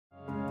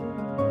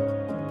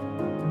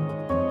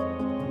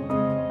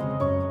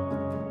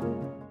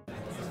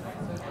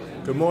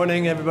Good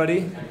morning,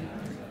 everybody.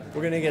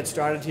 We're going to get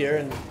started here,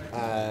 and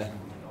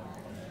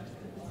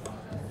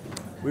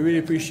we really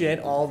appreciate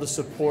all the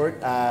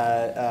support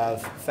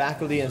of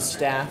faculty and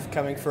staff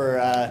coming for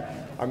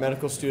our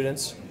medical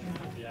students.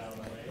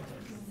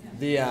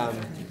 We have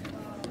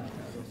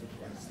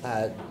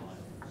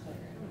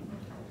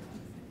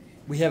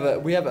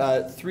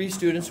three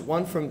students,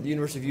 one from the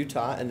University of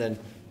Utah, and then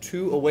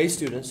two away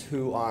students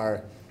who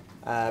are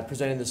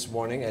presenting this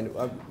morning, and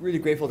I'm really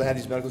grateful to have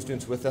these medical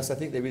students with us. I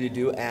think they really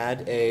do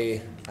add a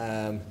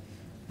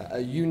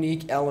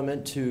unique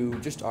element to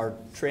just our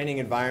training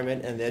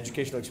environment and the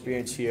educational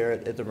experience here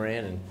at the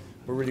Moran, and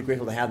we're really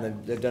grateful to have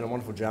them. They've done a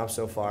wonderful job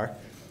so far.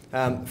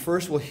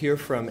 First, we'll hear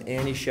from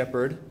Annie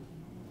Shepard,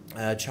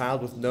 a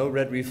child with no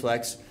red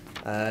reflex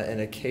and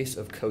a case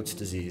of Coates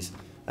disease.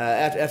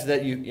 After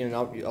that,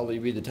 I'll let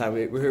you read the time.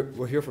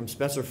 We'll hear from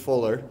Spencer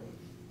Fuller,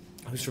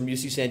 who's from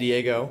UC San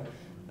Diego.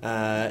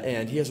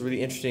 And he has a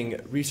really interesting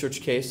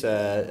research case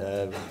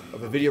of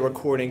a video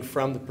recording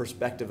from the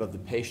perspective of the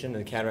patient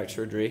in cataract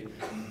surgery.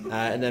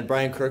 And then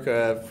Brian Kirk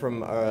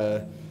from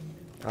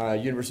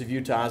University of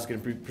Utah is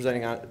going to be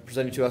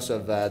presenting to us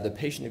of the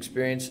patient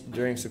experience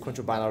during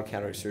sequential bilateral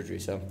cataract surgery.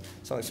 So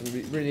like some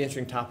really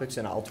interesting topics,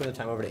 and I'll turn the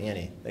time over to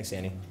Annie. Thanks,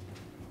 Annie.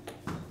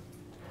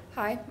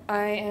 Hi,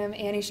 I am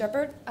Annie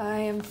Shepard. I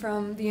am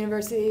from the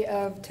University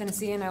of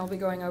Tennessee, and I will be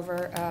going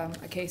over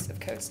a case of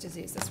Coates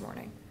disease this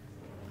morning.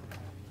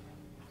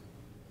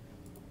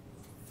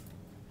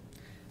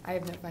 I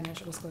have no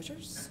financial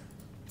disclosures.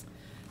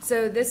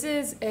 So this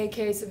is a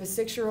case of a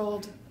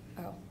 6-year-old.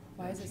 Oh,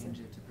 why is this?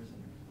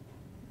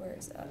 Where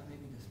is that?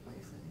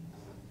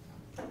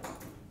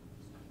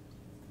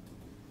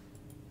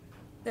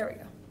 There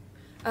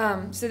we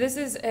go. So this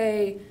is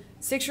a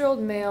 6-year-old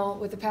male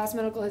with a past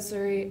medical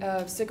history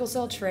of sickle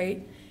cell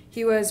trait.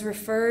 He was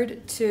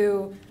referred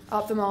to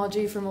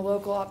ophthalmology from a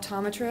local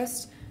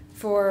optometrist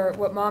for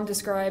what mom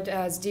described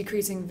as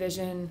decreasing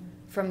vision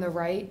from the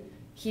right.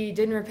 He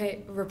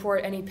didn't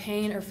report any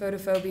pain or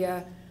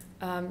photophobia.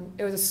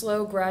 It was a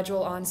slow,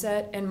 gradual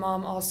onset, and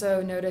mom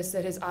also noticed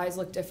that his eyes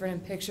looked different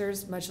in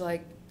pictures, much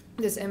like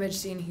this image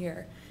seen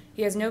here.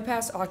 He has no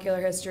past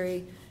ocular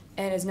history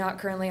and is not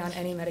currently on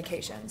any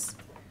medications.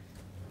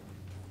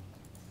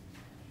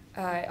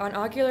 On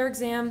ocular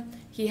exam,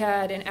 he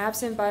had an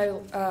absent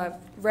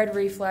red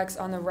reflex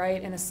on the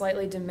right and a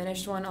slightly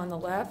diminished one on the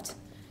left.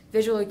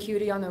 Visual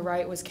acuity on the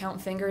right was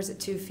count fingers at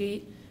 2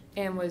 feet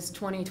and was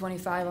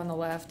 20/25 on the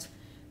left.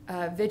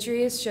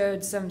 Vitreous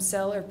showed some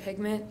cell or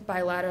pigment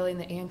bilaterally in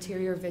the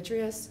anterior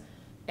vitreous,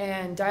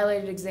 and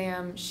dilated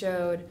exam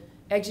showed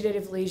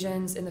exudative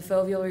lesions in the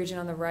foveal region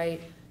on the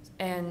right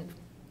and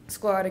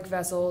sclerotic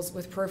vessels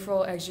with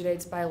peripheral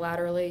exudates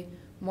bilaterally,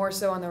 more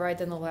so on the right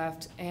than the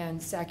left,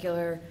 and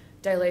saccular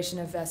dilation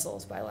of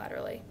vessels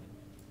bilaterally.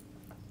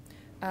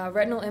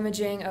 Retinal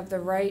imaging of the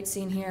right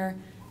seen here,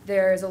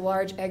 there is a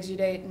large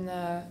exudate in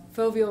the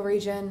foveal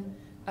region.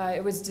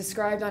 It was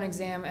described on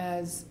exam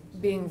as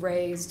being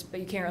raised,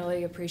 but you can't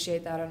really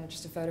appreciate that on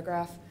just a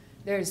photograph.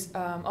 There's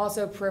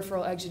also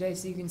peripheral exudate,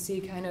 so you can see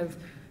kind of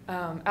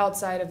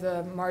outside of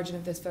the margin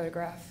of this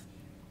photograph.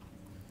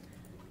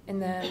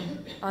 And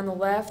then on the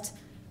left,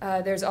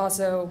 there's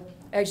also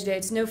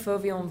exudates, no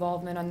foveal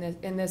involvement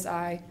in this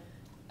eye.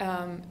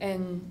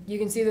 And you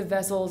can see the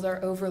vessels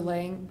are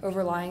overlying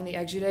the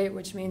exudate,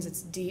 which means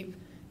it's deep,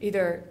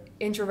 either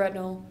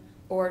intraretinal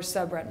or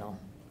subretinal.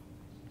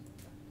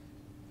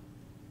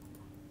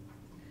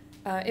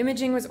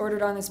 Imaging was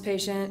ordered on this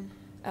patient.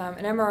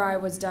 An MRI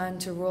was done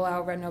to rule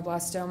out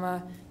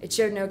retinoblastoma. It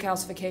showed no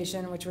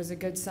calcification, which was a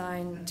good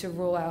sign to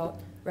rule out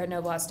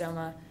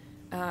retinoblastoma.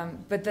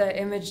 But the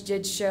image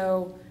did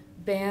show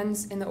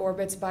bands in the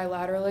orbits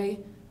bilaterally,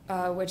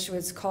 which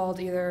was called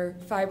either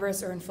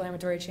fibrous or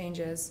inflammatory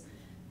changes.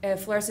 A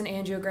fluorescent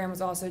angiogram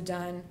was also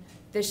done.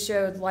 This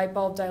showed light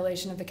bulb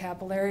dilation of the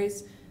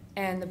capillaries,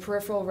 and the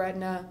peripheral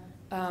retina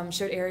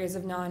showed areas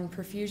of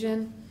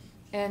non-perfusion.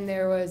 And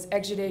there was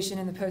exudation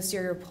in the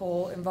posterior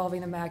pole involving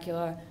the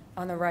macula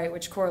on the right,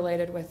 which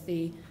correlated with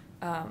the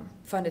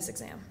fundus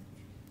exam.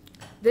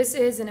 This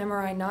is an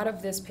MRI not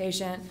of this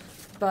patient,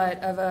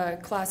 but of a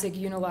classic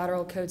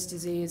unilateral Coates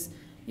disease.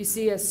 You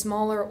see a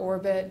smaller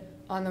orbit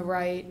on the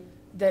right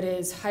that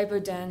is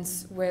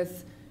hypodense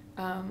with,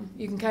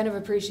 you can kind of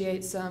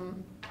appreciate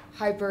some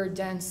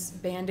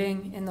hyperdense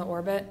banding in the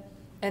orbit,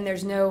 and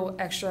there's no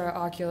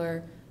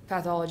extraocular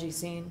pathology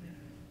seen.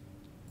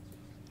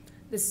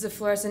 This is a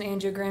fluorescent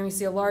angiogram. You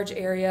see a large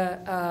area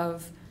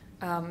of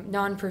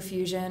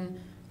non-perfusion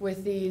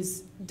with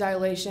these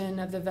dilation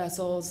of the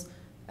vessels.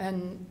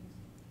 And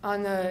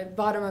on the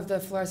bottom of the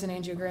fluorescent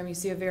angiogram, you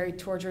see a very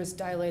tortuous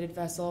dilated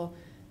vessel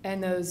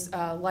and those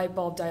light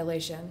bulb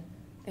dilation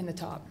in the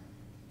top.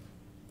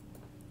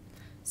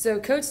 So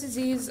Coates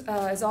disease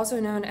is also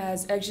known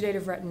as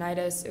exudative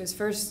retinitis. It was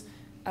first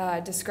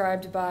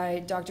described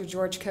by Dr.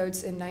 George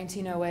Coates in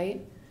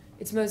 1908.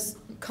 It's most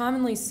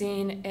commonly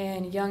seen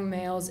in young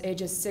males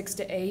ages 6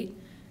 to 8,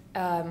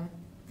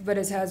 but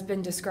it has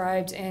been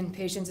described in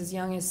patients as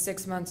young as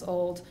 6 months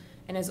old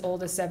and as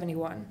old as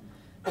 71.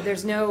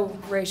 There's no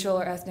racial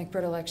or ethnic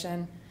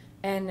predilection,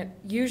 and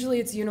usually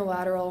it's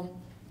unilateral,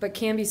 but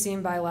can be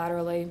seen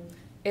bilaterally.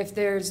 If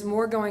there's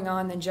more going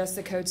on than just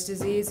the Coates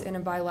disease in a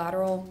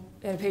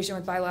patient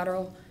with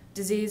bilateral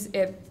disease,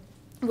 it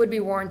would be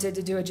warranted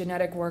to do a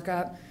genetic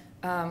workup.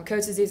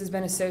 Coates disease has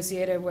been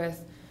associated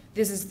with,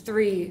 this is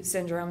 3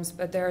 syndromes,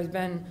 but there has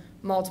been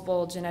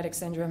multiple genetic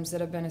syndromes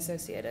that have been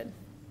associated.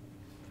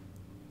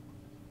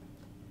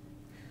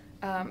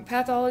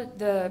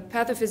 The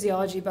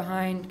pathophysiology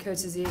behind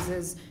Coates disease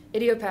is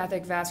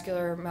idiopathic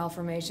vascular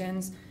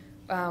malformations,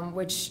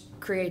 which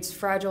creates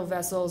fragile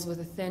vessels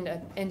with a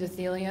thin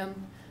endothelium.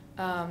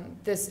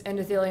 This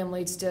endothelium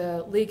leads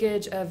to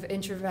leakage of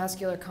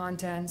intravascular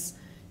contents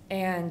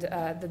and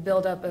the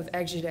buildup of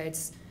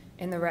exudates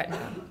in the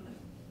retina.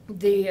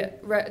 The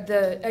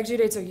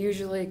exudates are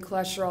usually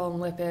cholesterol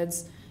and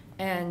lipids,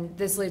 and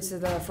this leads to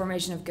the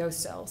formation of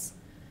ghost cells.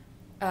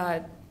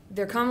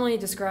 They're commonly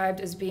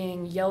described as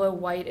being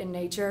yellow-white in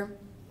nature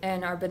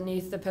and are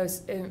beneath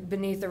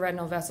the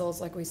retinal vessels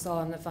like we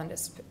saw in the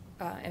fundus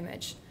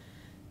image.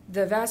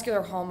 The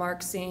vascular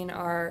hallmarks seen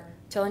are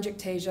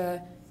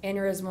telangiectasia,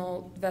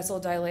 aneurysmal vessel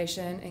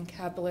dilation, and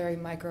capillary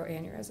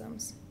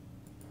microaneurysms.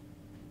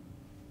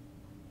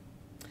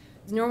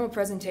 The normal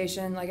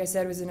presentation, like I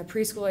said, was in a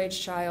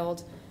preschool-age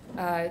child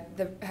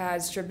that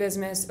has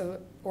strabismus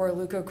or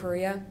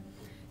leukochuria.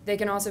 They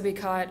can also be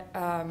caught,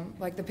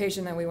 like the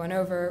patient that we went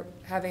over,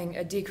 having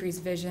a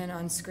decreased vision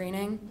on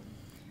screening.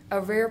 A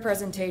rare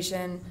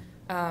presentation,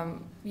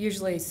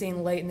 usually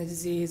seen late in the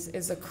disease,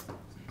 is a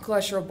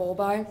cholesterol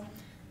bulbi,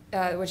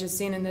 which is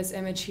seen in this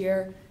image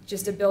here,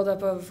 just a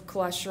buildup of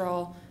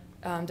cholesterol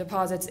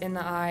deposits in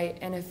the eye,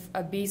 and if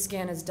a B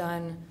scan is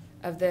done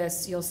of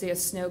this, you'll see a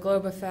snow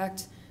globe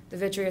effect. The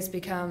vitreous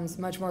becomes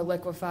much more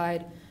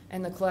liquefied,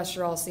 and the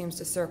cholesterol seems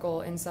to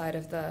circle inside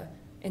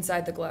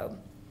the globe.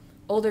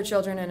 Older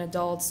children and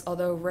adults,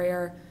 although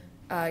rare,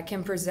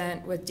 can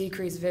present with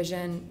decreased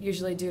vision,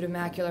 usually due to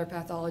macular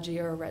pathology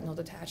or retinal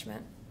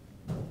detachment.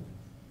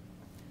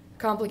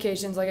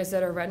 Complications, like I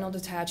said, are retinal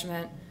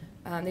detachment.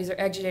 These are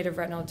exudative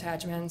retinal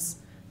detachments,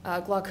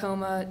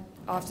 glaucoma,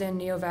 often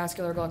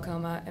neovascular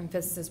glaucoma, and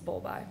phthisis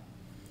bulbi.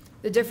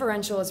 The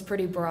differential is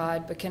pretty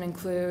broad, but can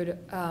include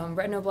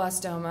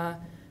retinoblastoma,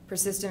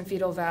 persistent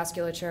fetal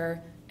vasculature,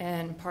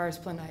 and pars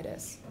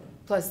planitis,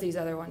 plus these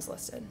other ones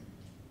listed.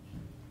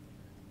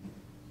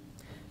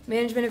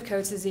 Management of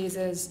Coates disease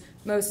is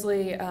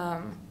mostly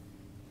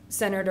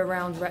centered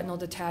around retinal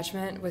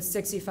detachment, with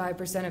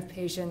 65% of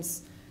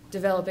patients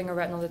developing a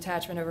retinal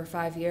detachment over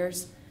 5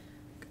 years.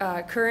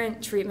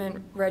 Current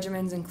treatment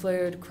regimens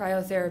include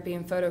cryotherapy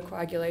and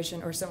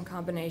photocoagulation or some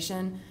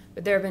combination,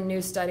 but there have been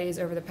new studies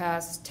over the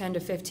past 10 to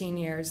 15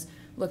 years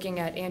looking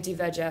at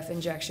anti-VEGF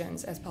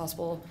injections as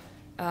possible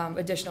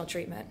additional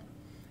treatment.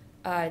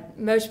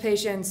 Most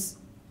patients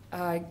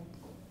have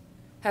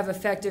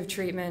effective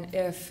treatment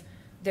if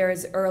there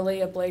is early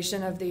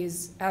ablation of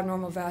these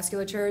abnormal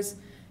vasculatures,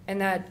 and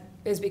that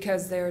is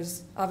because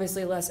there's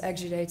obviously less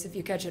exudates if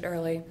you catch it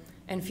early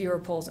and fewer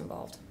pulls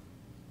involved.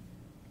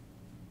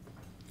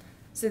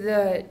 So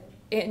the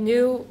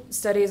new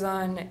studies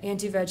on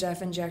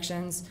anti-VEGF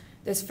injections,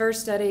 this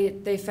first study,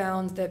 they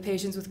found that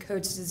patients with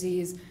Coates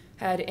disease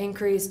had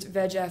increased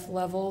VEGF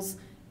levels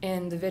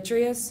in the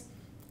vitreous,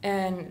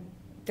 and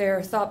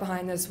their thought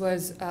behind this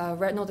was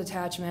retinal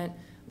detachment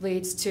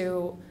leads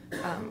to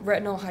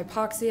retinal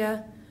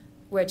hypoxia,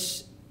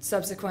 which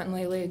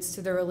subsequently leads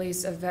to the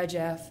release of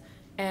VEGF,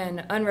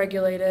 and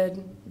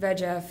unregulated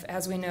VEGF,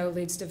 as we know,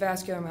 leads to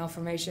vascular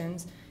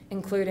malformations,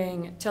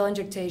 including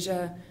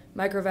telangiectasia,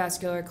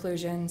 microvascular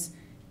occlusions,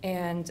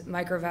 and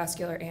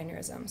microvascular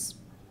aneurysms.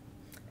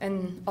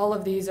 And all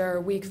of these are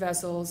weak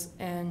vessels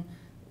and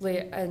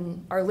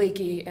are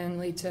leaky and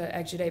lead to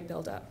exudate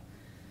buildup.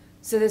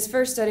 So this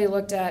first study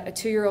looked at a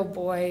 2-year-old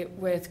boy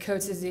with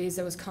Coates disease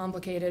that was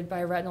complicated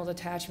by retinal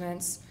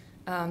detachments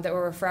that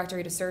were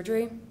refractory to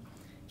surgery.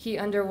 He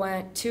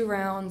underwent 2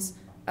 rounds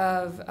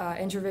of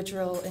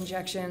intravitreal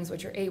injections,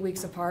 which are 8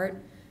 weeks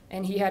apart,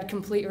 and he had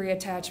complete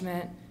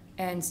reattachment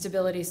and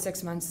stability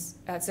 6 months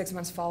at 6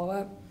 months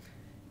follow-up.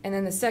 And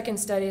then the second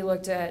study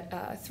looked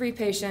at 3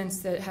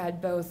 patients that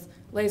had both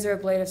laser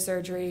ablative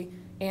surgery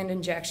and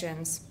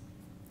injections.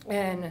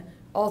 And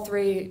all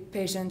 3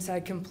 patients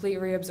had complete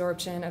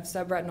reabsorption of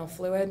subretinal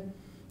fluid,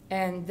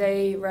 and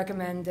they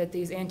recommend that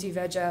these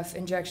anti-VEGF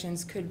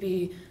injections could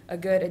be a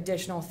good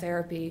additional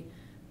therapy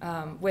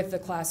with the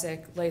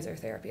classic laser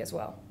therapy as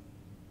well.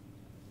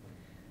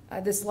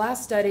 This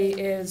last study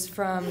is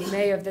from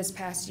May of this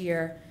past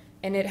year,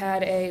 and it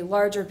had a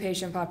larger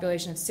patient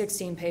population of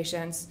 16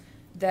 patients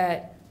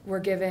that were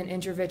given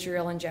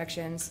intravitreal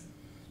injections.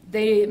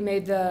 They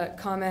made the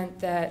comment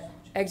that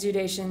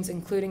exudations,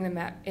 including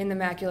in the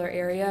macular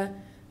area,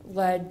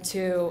 led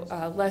to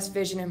less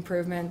vision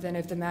improvement than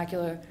if the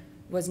macula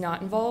was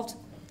not involved.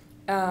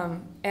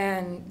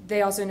 And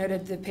they also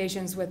noted that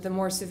patients with the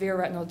more severe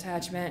retinal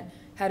detachment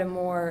had a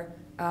more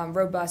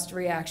robust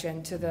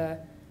reaction to the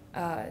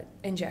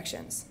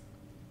injections.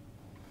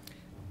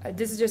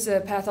 This is just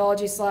a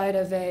pathology slide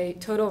of a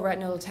total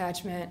retinal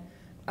detachment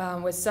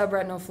with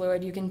subretinal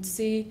fluid, you can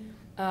see,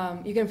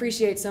 you can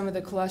appreciate some of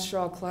the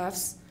cholesterol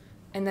clefts,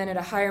 and then at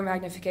a higher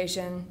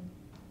magnification,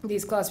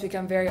 these clefts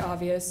become very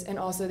obvious, and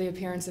also the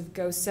appearance of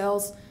ghost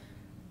cells,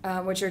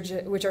 which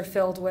are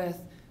filled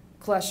with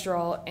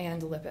cholesterol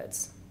and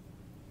lipids.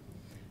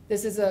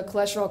 This is a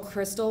cholesterol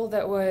crystal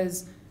that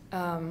was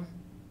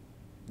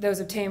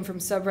obtained from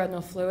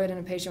subretinal fluid in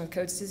a patient with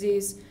Coats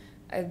disease.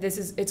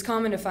 It's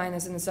common to find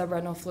this in the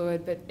subretinal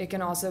fluid, but it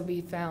can also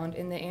be found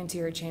in the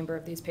anterior chamber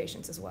of these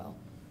patients as well.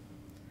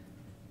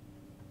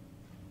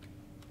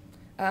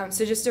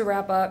 So just to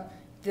wrap up,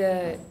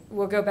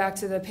 we'll go back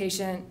to the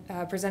patient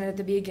presented at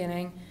the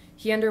beginning.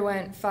 He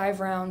underwent 5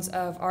 rounds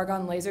of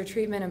argon laser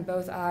treatment in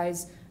both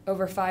eyes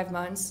over 5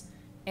 months,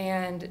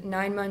 and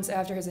 9 months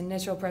after his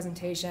initial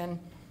presentation,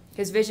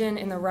 his vision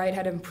in the right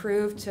had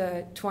improved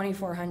to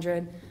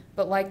 2400,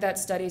 but like that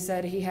study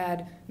said, he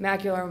had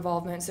macular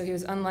involvement, so he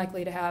was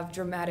unlikely to have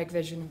dramatic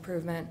vision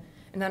improvement.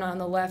 And then on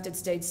the left, it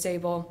stayed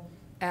stable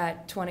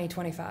at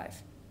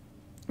 20/25.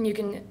 And you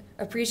can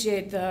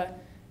appreciate the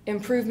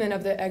improvement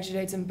of the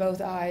exudates in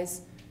both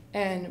eyes,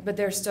 but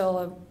there's still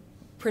a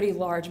pretty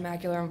large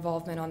macular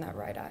involvement on that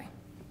right eye.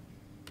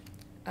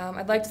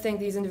 I'd like to thank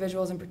these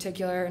individuals in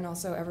particular, and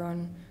also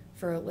everyone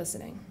for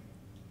listening.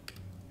 Are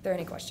there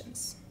any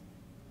questions?